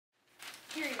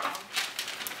Here you go.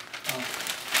 Oh,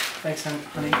 thanks,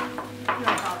 honey. No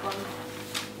problem.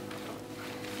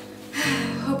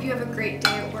 Hope you have a great day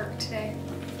at work today.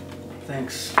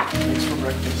 Thanks. Thanks for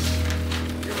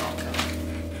breakfast. You're welcome.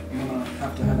 I'm gonna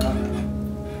have to head out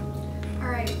now.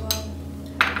 Alright, well,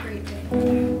 have a great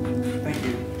day. Thank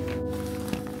you.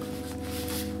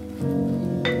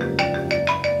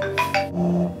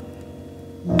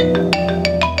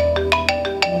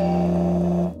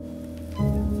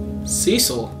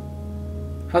 Cecil,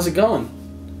 how's it going?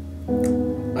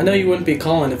 I know you wouldn't be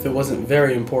calling if it wasn't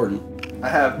very important. I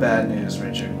have bad news,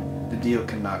 Richard. The deal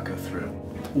cannot go through.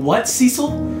 What,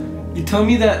 Cecil? You tell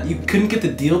me that you couldn't get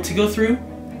the deal to go through?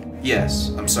 Yes,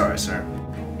 I'm sorry, sir.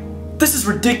 This is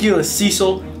ridiculous,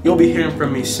 Cecil. You'll be hearing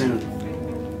from me soon.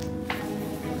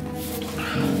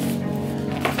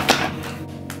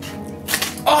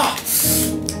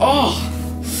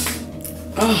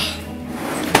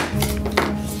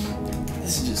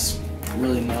 This is just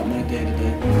really not my day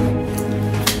today.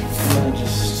 I'm gonna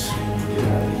just get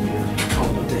out of here.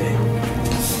 Call it a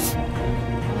day.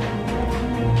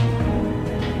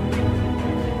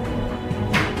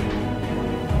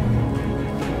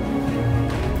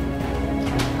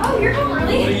 Oh, you're home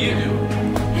early? What do you do?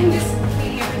 I'm just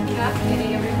cleaning everything up,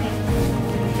 getting everything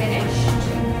finished.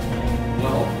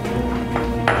 Well,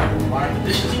 why aren't the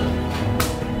dishes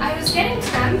done? I was getting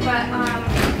to them, but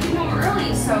I came home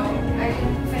early, so I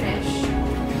didn't finish.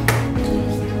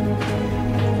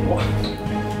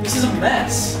 What? This is a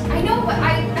mess. I know, but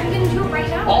I'm gonna do it right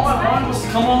now. All It's I fine. wanted was to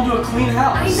come home to a clean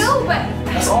house. I know, but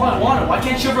That's all I wanted. Why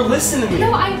can't you ever listen to me?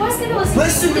 no, I was gonna listen.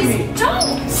 Listen to me.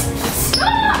 Don't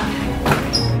stop.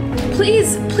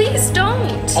 Please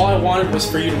don't. All I wanted was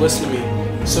for you to listen to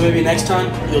me. So maybe next time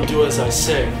you'll do as I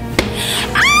say.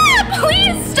 Ah!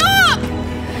 Please stop!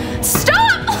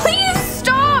 Stop! Please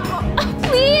stop!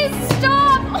 Please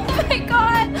stop! Oh my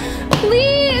God!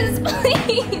 Please,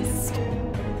 please!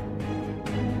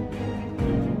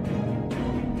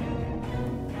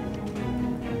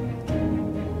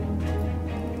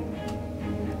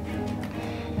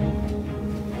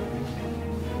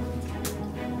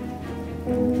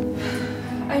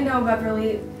 I know,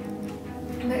 Beverly,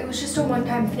 but it was just a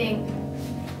one-time thing.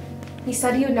 He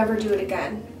said he would never do it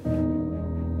again.